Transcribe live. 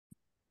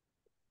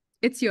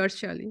It's yours,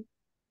 Shirley.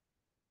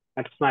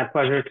 It's my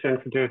pleasure to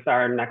introduce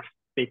our next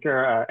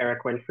speaker,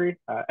 Erik Winfree.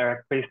 Erik,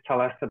 please tell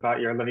us about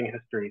your living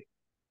history.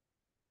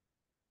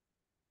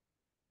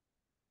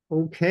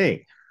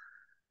 Okay,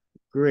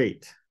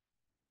 great.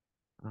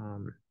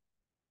 Um,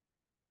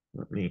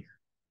 Let me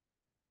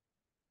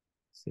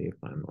see if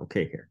I'm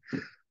okay here.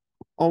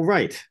 All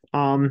right.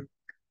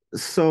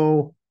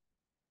 So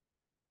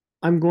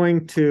I'm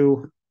going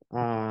to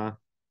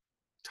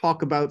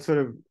talk about sort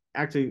of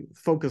actually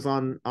focus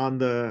on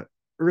the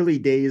early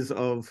days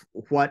of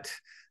what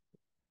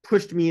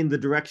pushed me in the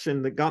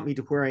direction that got me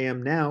to where I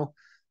am now.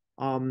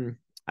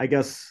 I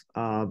guess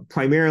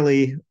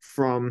primarily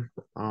from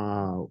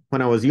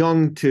when I was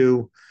young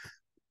to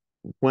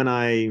when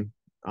I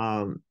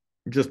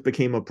just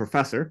became a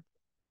professor.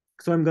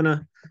 So I'm going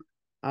to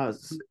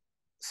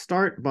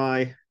start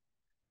by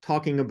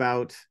talking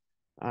about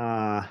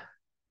where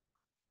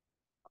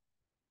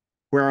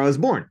I was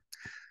born.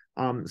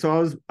 So I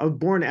was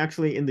born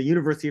actually in the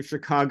University of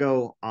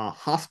Chicago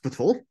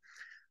hospital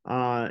in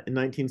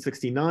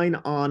 1969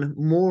 on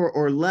more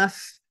or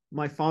less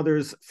my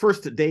father's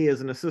first day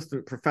as an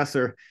assistant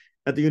professor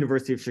at the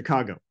University of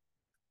Chicago.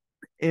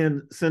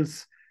 And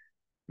since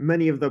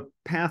many of the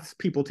paths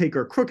people take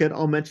are crooked,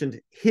 I'll mention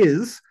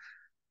his,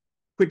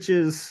 which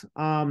is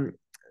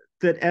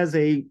that as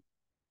a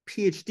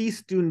PhD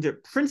student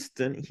at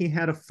Princeton, he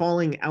had a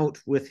falling out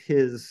with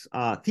his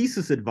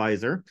thesis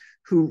advisor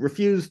who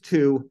refused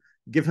to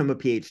give him a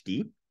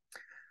PhD.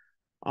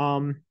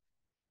 And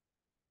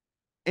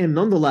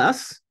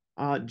nonetheless,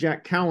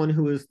 Jack Cowan,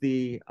 who is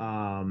the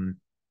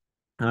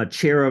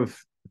chair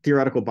of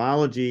theoretical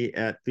biology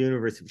at the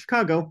University of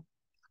Chicago,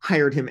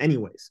 hired him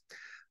anyways.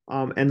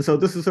 And so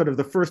this is sort of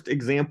the first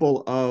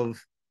example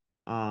of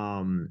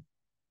how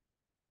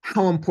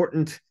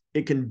important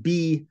it can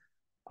be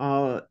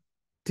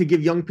to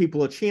give young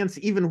people a chance,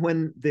 even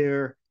when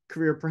their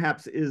career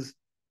perhaps is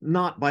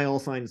not by all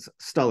signs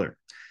stellar.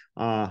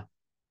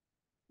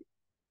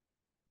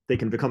 They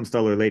can become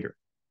stellar later.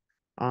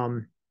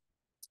 The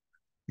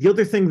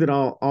other thing that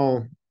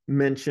I'll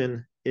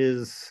mention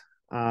is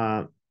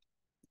that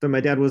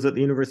my dad was at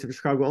the University of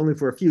Chicago only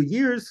for a few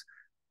years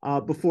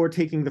before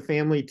taking the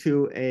family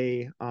to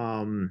a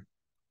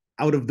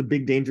out of the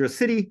big dangerous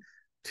city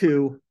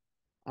to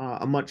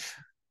a much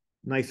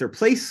nicer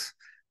place,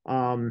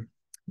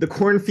 the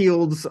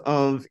cornfields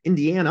of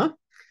Indiana.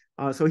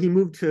 So he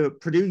moved to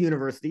Purdue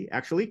University,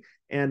 actually,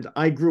 and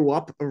I grew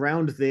up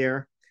around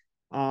there,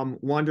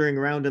 wandering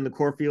around in the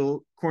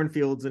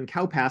cornfields and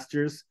cow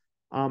pastures.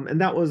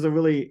 And that was a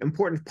really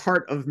important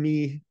part of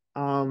me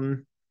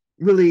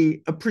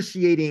really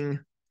appreciating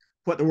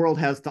what the world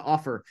has to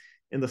offer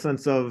in the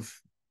sense of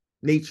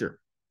nature.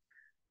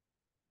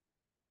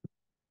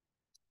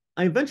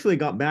 I eventually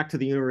got back to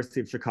the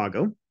University of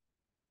Chicago,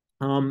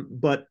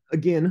 but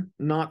again,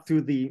 not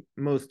through the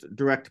most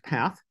direct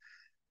path.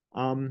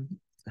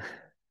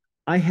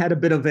 I had a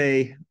bit of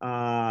a,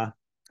 I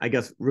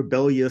guess,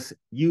 rebellious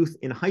youth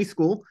in high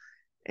school,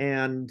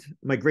 and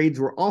my grades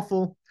were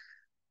awful,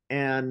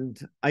 and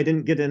I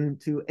didn't get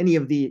into any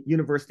of the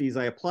universities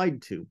I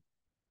applied to.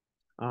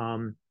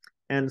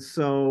 And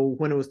so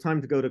when it was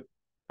time to go to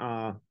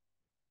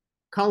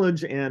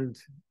college and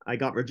I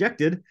got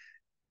rejected,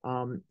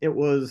 it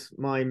was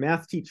my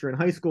math teacher in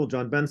high school,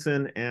 John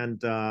Benson,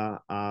 and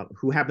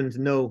who happened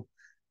to know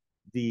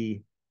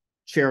the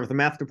chair of the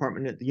math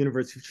department at the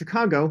University of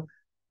Chicago,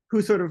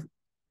 who sort of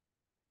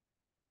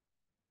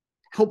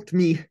helped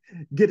me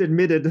get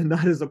admitted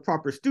not as a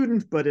proper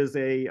student, but as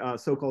a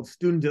so-called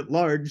student at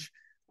large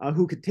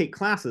who could take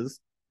classes.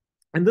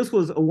 And this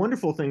was a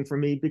wonderful thing for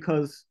me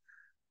because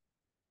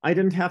I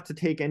didn't have to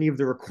take any of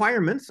the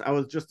requirements. I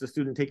was just a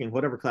student taking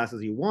whatever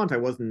classes you want. I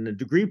wasn't in a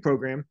degree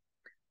program.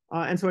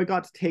 And so I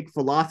got to take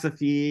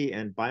philosophy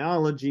and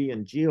biology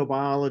and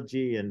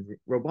geobiology and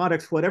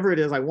robotics, whatever it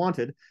is I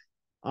wanted,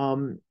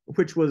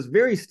 which was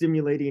very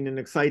stimulating and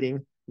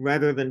exciting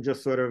rather than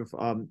just sort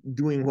of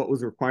doing what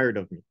was required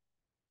of me.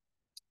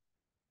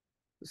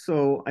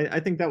 So I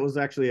think that was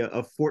actually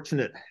a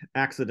fortunate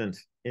accident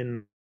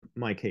in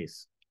my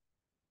case.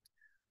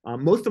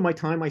 Most of my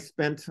time I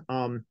spent,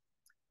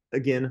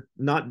 again,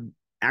 not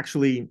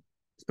actually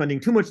spending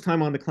too much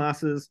time on the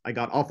classes. I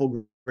got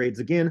awful grades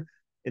again.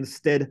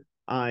 Instead,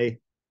 I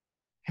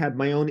had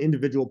my own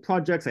individual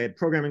projects. I had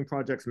programming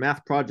projects,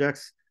 math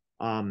projects.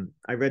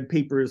 I read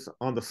papers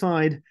on the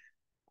side.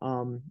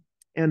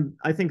 And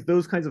I think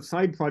those kinds of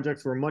side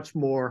projects were much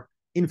more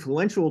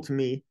influential to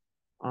me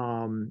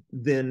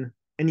than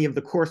any of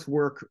the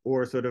coursework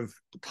or sort of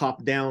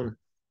top-down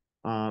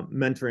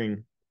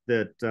mentoring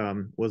that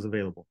was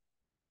available.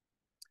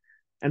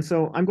 And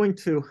so I'm going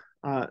to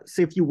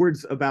say a few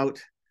words about,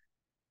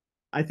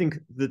 I think,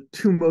 the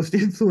two most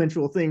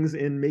influential things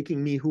in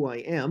making me who I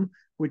am,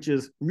 which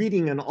is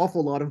reading an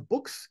awful lot of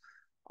books,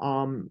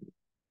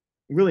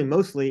 really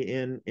mostly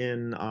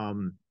in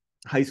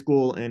high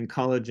school and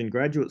college and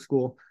graduate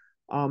school,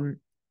 and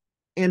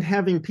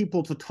having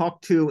people to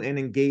talk to and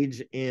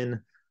engage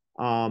in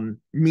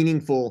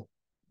meaningful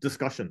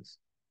discussions.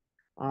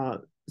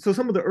 so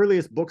some of the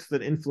earliest books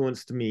that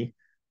influenced me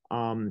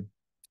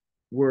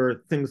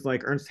were things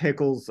like Ernst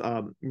Haeckel's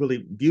really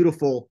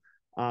beautiful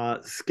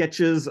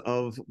sketches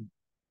of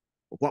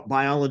what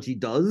biology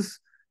does,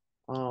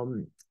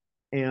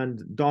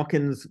 and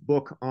Dawkins'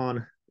 book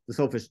on the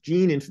selfish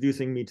gene,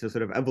 introducing me to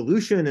sort of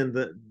evolution and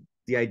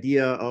the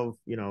idea of,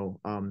 you know,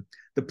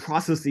 the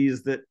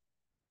processes that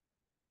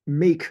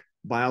make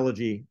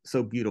biology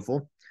so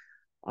beautiful,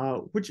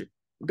 which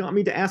got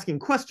me to asking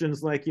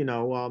questions like, you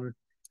know,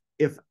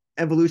 if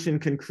evolution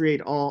can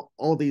create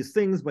all these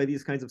things by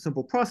these kinds of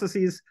simple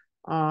processes,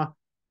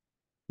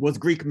 was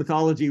Greek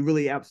mythology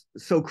really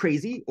so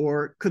crazy,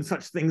 or could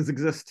such things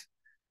exist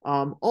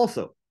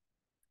also?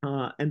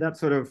 And that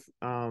sort of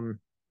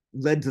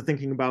led to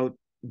thinking about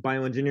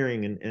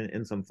bioengineering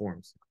in some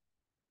forms.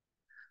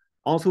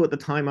 Also, at the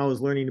time, I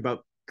was learning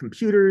about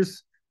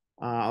computers.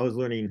 I was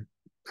learning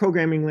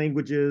programming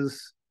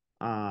languages,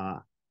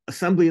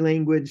 assembly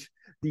language,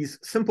 these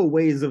simple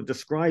ways of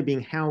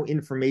describing how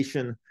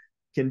information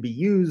can be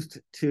used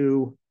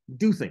to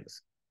do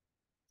things.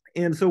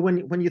 And so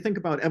when you think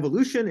about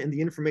evolution and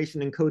the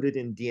information encoded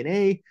in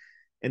DNA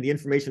and the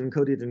information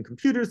encoded in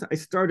computers, I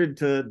started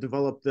to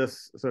develop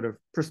this sort of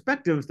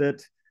perspective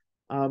that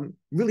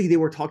really they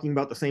were talking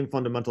about the same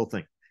fundamental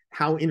thing,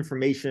 how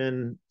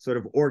information sort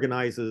of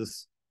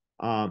organizes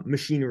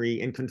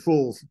machinery and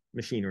controls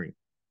machinery.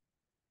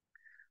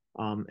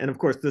 And of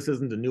course, this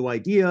isn't a new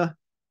idea.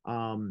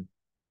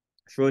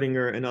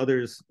 Schrodinger and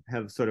others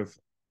have sort of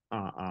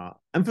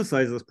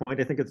emphasized this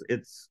point. I think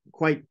it's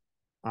quite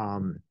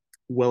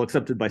well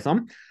accepted by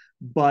some,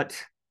 but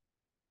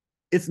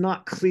it's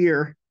not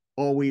clear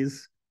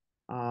always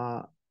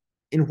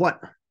in what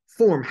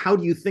form. How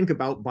do you think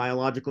about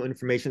biological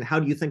information? How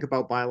do you think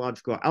about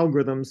biological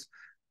algorithms?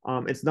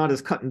 It's not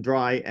as cut and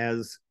dry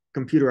as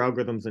computer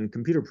algorithms and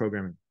computer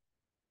programming.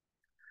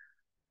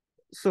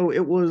 So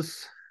it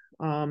was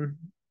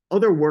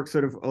other work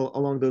sort of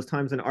along those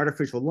times in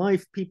artificial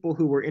life, people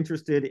who were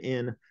interested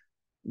in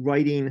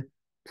writing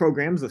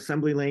programs,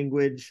 assembly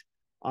language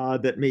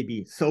that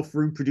maybe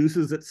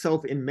self-reproduces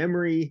itself in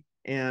memory,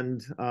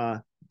 and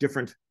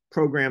different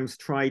programs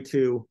try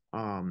to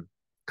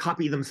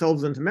copy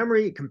themselves into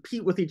memory,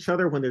 compete with each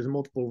other when there's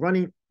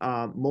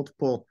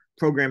multiple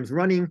programs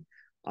running,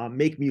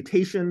 make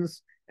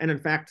mutations, and in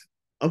fact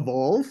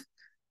evolve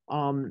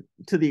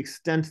to the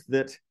extent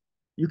that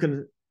you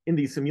can, in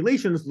these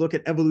simulations, look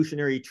at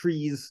evolutionary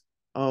trees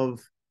of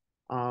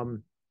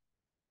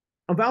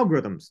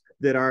algorithms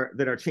that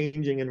are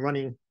changing and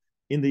running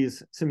in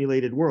these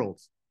simulated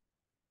worlds.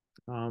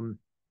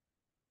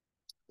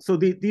 So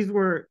these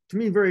were, to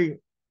me, very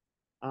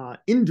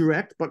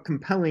indirect but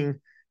compelling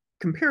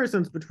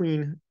comparisons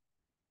between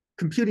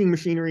computing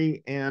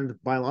machinery and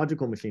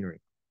biological machinery.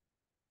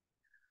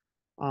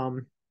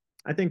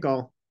 I think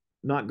I'll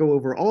not go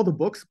over all the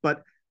books,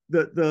 but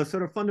the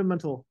sort of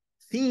fundamental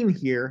theme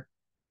here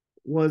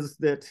was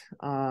that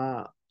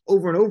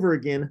over and over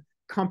again,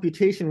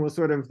 computation was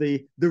sort of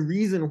the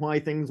reason why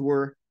things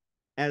were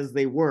as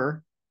they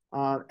were,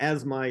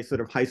 as my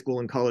sort of high school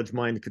and college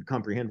mind could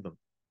comprehend them.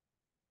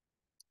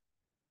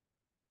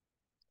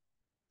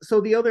 So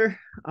the other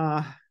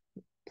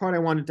part I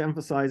wanted to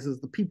emphasize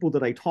is the people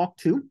that I talked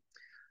to,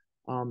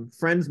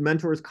 friends,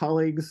 mentors,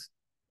 colleagues,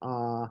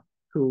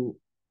 who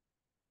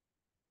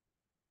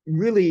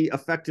really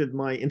affected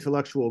my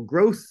intellectual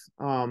growth.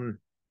 You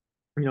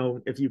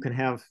know, if you can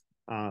have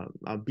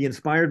be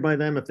inspired by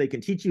them, if they can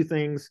teach you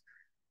things,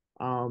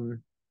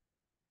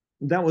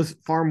 that was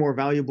far more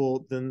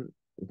valuable than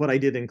what I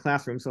did in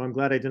classrooms. So I'm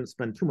glad I didn't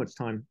spend too much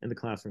time in the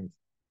classrooms.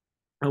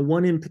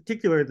 One in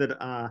particular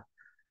that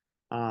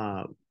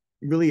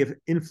really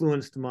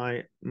influenced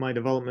my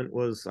development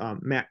was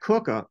Matt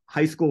Cook, a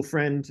high school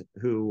friend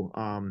who,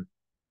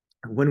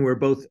 when we were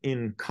both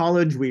in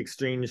college, we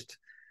exchanged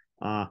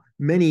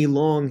many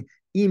long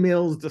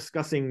emails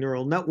discussing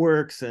neural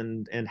networks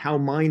and how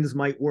minds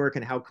might work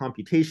and how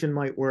computation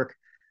might work.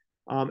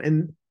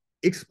 And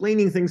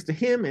explaining things to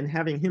him and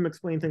having him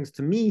explain things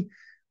to me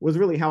was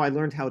really how I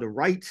learned how to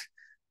write,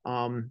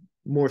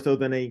 more so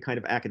than any kind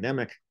of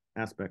academic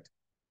aspect.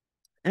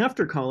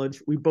 After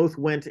college, we both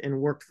went and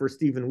worked for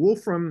Stephen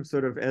Wolfram,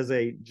 sort of as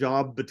a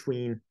job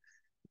between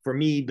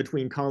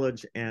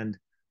college and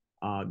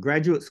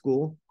graduate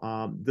school.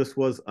 This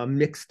was a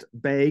mixed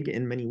bag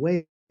in many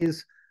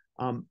ways,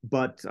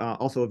 but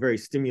also a very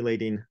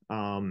stimulating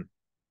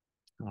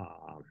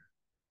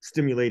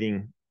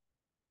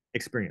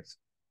experience.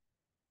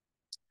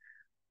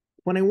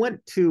 When I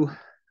went to,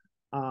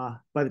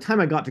 by the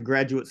time I got to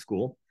graduate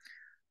school,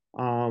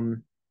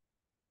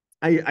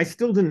 I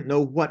still didn't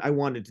know what I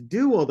wanted to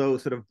do, although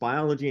sort of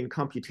biology and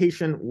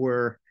computation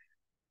were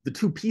the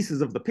two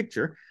pieces of the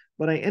picture.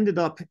 But I ended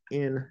up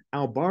in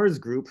Al Barr's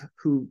group,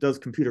 who does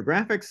computer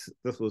graphics.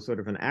 This was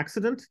sort of an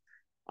accident.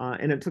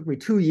 And it took me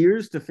 2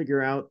 years to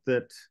figure out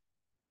that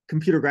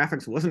computer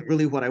graphics wasn't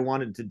really what I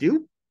wanted to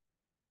do.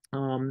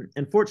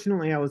 And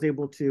fortunately, I was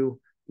able to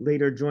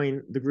later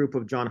join the group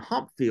of John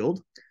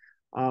Hopfield,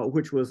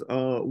 which was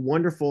a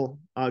wonderful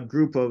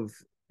group of,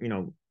 you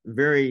know,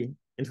 very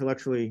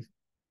intellectually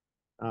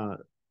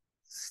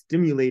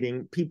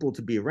stimulating people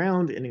to be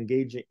around and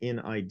engage in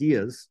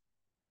ideas.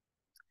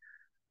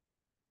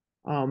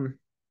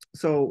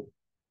 So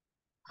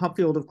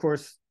Hopfield, of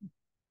course,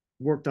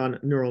 worked on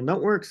neural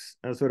networks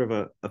as sort of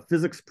a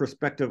physics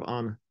perspective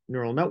on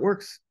neural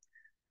networks.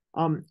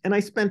 And I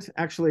spent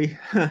actually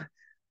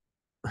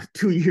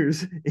 2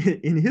 years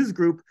in his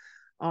group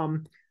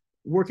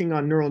working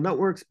on neural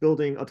networks,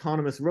 building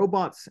autonomous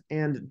robots,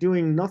 and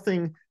doing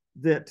nothing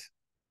that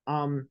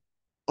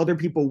other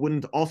people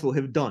wouldn't also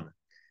have done.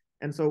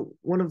 And so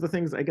one of the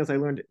things I guess I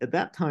learned at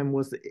that time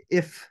was that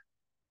if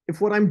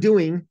what I'm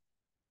doing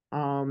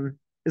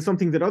is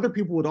something that other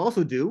people would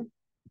also do,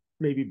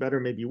 maybe better,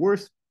 maybe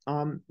worse,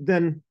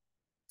 then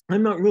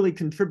I'm not really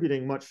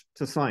contributing much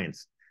to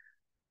science.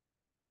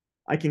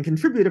 I can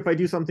contribute if I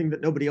do something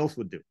that nobody else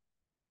would do.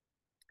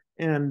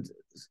 And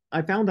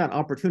I found that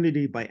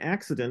opportunity by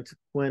accident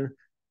when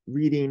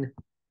reading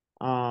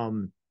a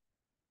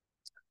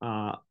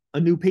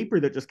new paper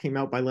that just came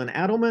out by Len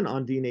Adelman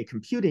on DNA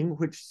computing,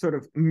 which sort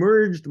of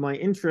merged my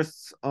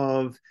interests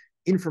of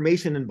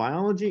information in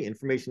biology,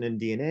 information in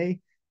DNA,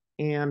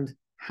 and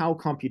how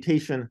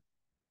computation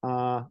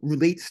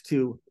relates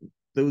to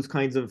those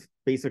kinds of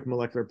basic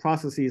molecular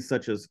processes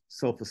such as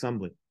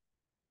self-assembly.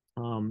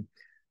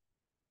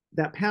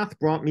 That path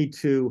brought me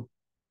to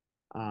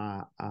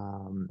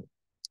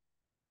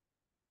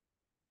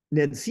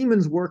Ned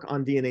Seaman's work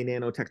on DNA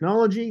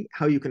nanotechnology,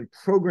 how you can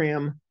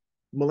program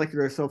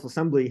molecular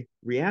self-assembly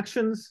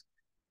reactions,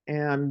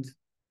 and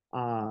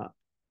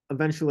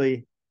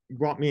eventually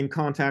brought me in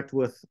contact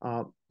with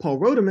Paul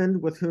Rodeman,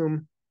 with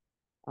whom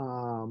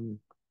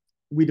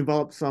we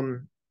developed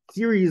some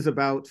theories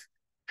about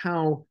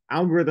how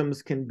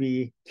algorithms can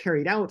be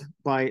carried out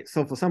by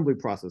self-assembly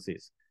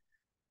processes.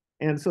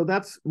 And so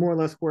that's more or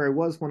less where I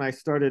was when I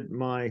started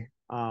my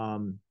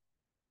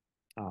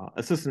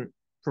assistant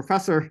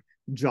professor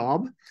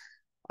job.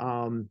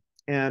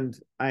 And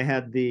I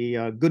had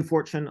the good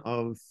fortune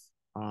of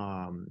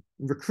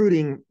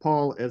recruiting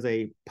Paul as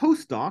a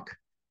postdoc,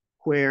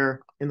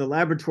 where in the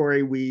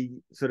laboratory we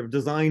sort of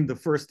designed the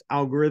first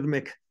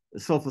algorithmic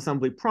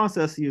self-assembly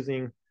process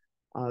using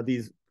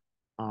these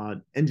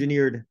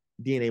engineered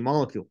DNA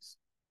molecules.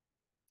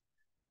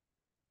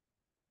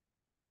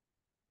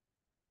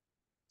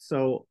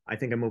 So I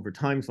think I'm over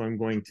time, so I'm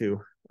going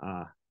to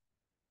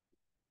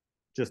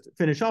just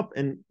finish up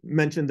and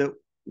mention that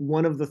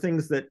one of the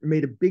things that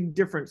made a big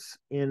difference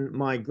in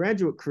my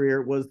graduate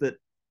career was that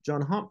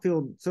John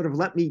Hopfield sort of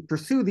let me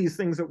pursue these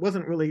things that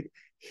wasn't really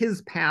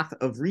his path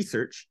of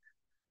research.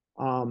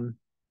 And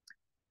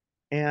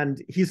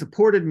he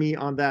supported me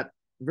on that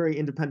very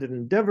independent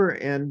endeavor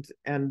and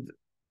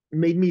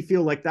made me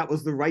feel like that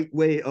was the right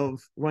way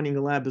of running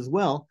a lab as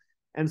well.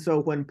 And so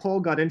when Paul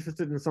got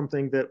interested in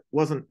something that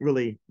wasn't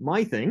really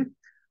my thing,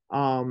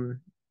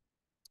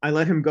 I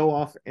let him go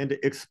off and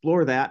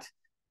explore that.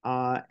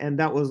 And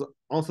that was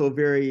also a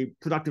very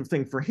productive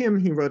thing for him.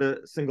 He wrote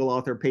a single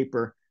author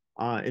paper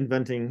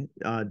inventing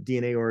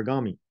DNA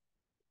origami.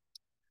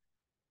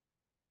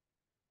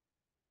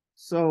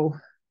 So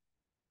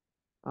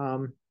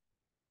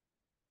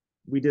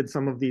we did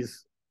some of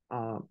these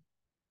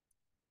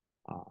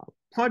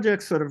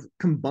projects sort of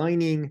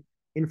combining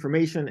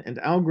information and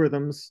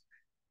algorithms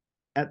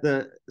at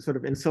the sort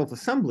of in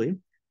self-assembly,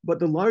 but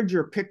the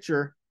larger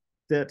picture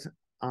that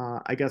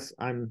I guess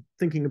I'm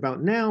thinking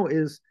about now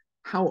is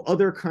how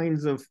other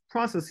kinds of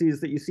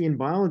processes that you see in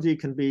biology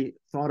can be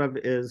thought of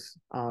as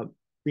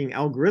being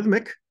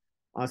algorithmic,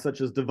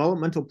 such as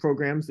developmental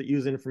programs that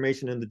use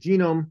information in the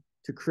genome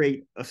to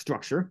create a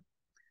structure.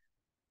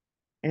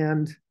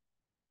 And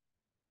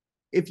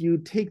if you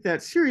take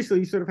that seriously,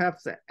 you sort of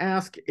have to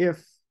ask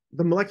if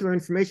the molecular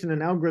information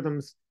and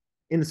algorithms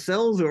in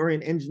cells or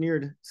in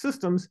engineered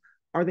systems,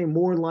 are they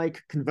more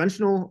like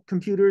conventional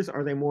computers?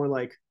 Are they more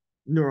like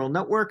neural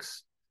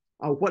networks?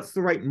 What's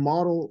the right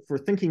model for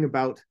thinking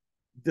about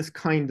this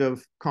kind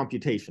of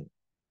computation?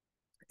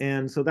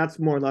 And so that's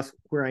more or less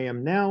where I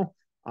am now.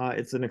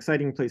 It's an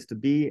exciting place to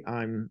be.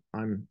 I'm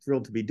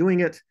thrilled to be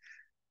doing it.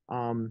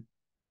 And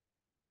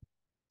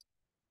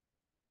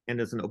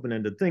it's an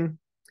open-ended thing.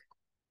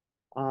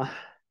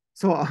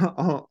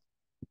 So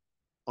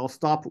I'll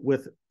stop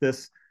with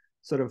this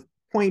sort of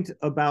point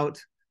about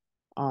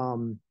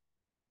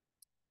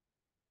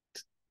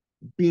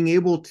being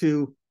able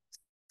to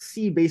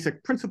see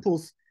basic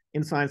principles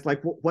in science,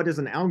 like what is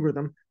an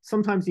algorithm.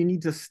 Sometimes you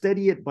need to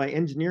study it by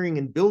engineering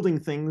and building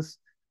things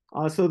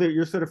so that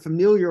you're sort of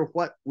familiar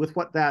with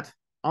what that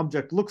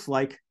object looks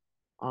like,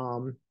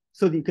 so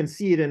that you can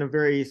see it in a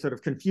very sort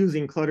of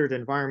confusing, cluttered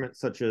environment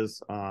such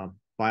as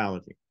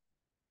biology.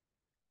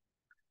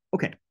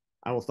 Okay,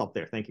 I will stop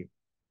there. Thank you.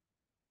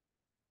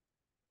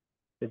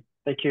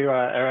 Thank you,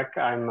 Erik.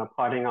 I'm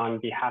applauding on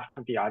behalf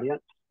of the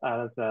audience. That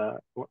was a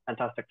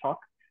fantastic talk.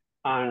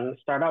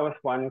 Start out with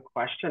one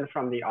question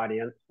from the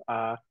audience.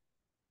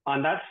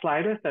 On that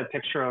slide with the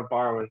picture of a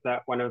bar, was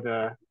that one of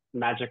the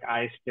magic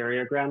eye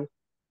stereograms?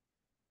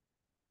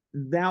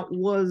 That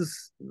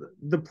was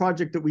the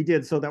project that we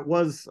did. So that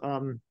was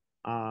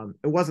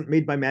it wasn't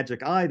made by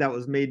Magic Eye. That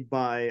was made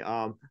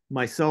by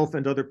myself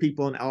and other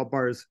people in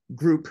Albar's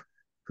group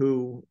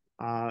who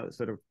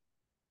sort of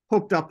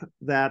hooked up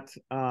that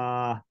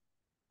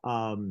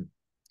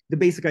the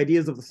basic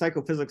ideas of the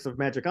psychophysics of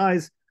Magic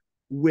Eyes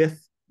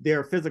with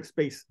their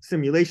physics-based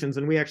simulations,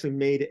 and we actually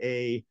made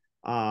a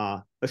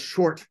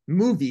short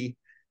movie.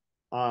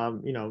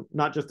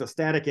 Not just a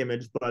static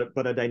image,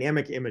 but a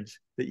dynamic image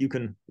that you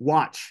can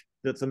watch.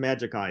 That's a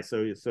Magic Eye.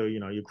 So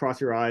you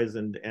cross your eyes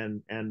and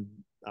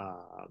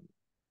a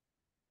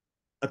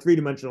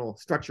three-dimensional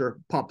structure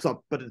pops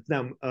up, but it's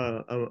now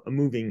a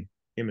moving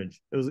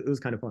image. It was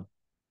kind of fun.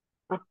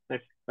 Oh, nice.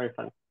 Very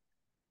fun.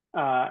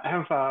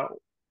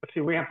 Let's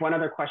see, we have one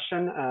other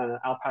question.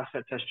 I'll pass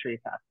it to Sri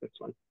to ask this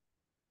one.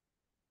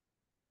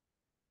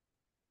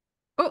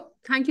 Oh,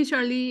 thank you,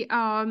 Charlie.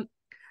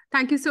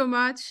 Thank you so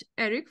much,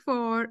 Erik,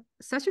 for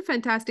such a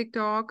fantastic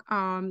talk.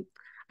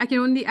 I can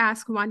only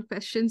ask one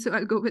question, so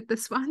I'll go with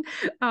this one,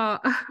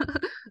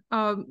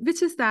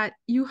 which is that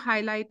you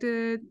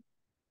highlighted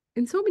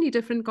in so many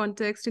different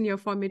contexts in your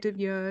formative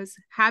years,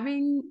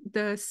 having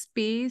the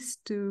space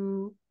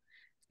to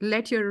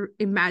let your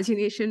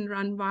imagination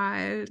run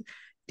wild,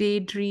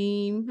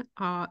 daydream,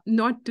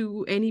 not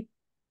do any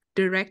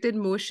directed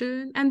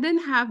motion, and then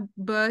have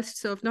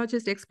bursts of not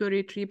just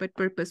exploratory, but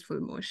purposeful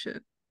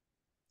motion.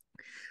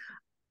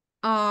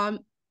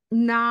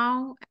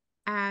 Now,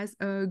 as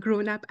a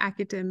grown-up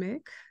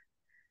academic,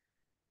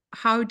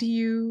 how do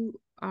you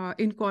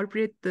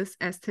incorporate this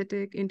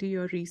aesthetic into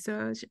your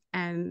research?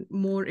 And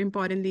more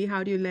importantly,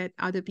 how do you let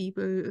other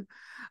people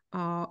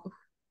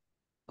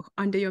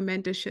under your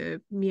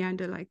mentorship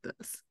meander like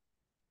this?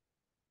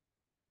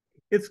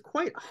 It's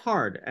quite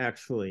hard,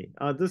 actually.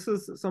 This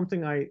is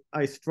something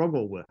I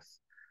struggle with.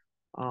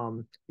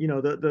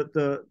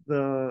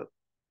 The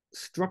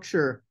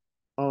structure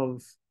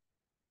of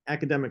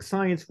academic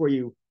science, where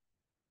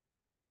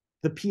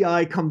the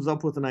PI comes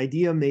up with an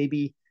idea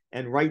maybe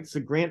and writes a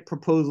grant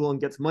proposal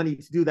and gets money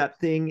to do that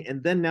thing,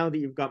 and then now that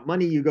you've got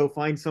money, you go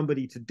find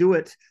somebody to do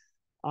it.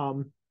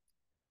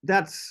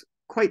 That's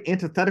quite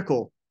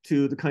antithetical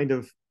to the kind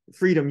of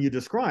freedom you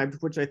described,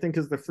 which I think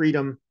is the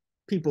freedom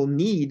people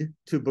need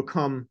to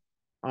become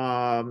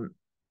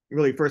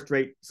really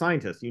first-rate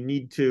scientists. You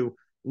need to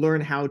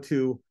learn how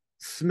to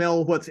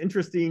smell what's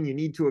interesting. You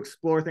need to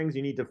explore things.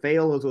 You need to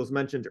fail, as was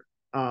mentioned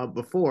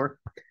before.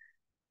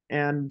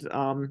 And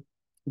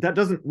that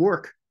doesn't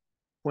work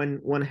when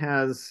one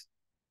has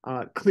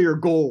clear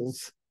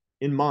goals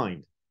in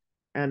mind.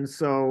 And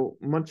so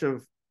much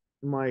of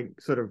my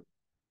sort of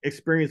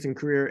experience and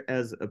career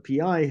as a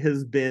PI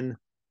has been,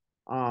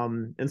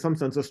 in some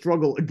sense, a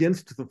struggle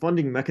against the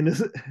funding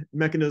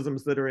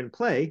mechanisms that are in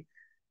play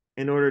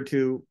in order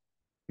to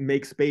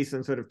make space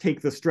and sort of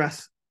take the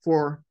stress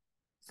for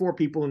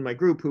people in my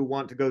group who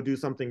want to go do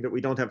something that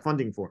we don't have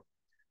funding for.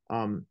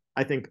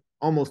 I think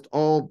almost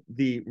all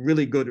the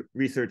really good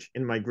research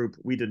in my group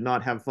we did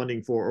not have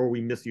funding for, or we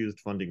misused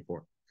funding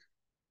for.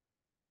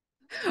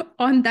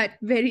 On that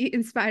very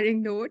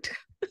inspiring note,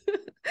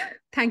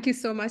 thank you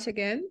so much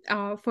again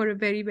for a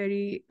very,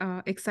 very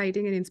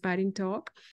exciting and inspiring talk.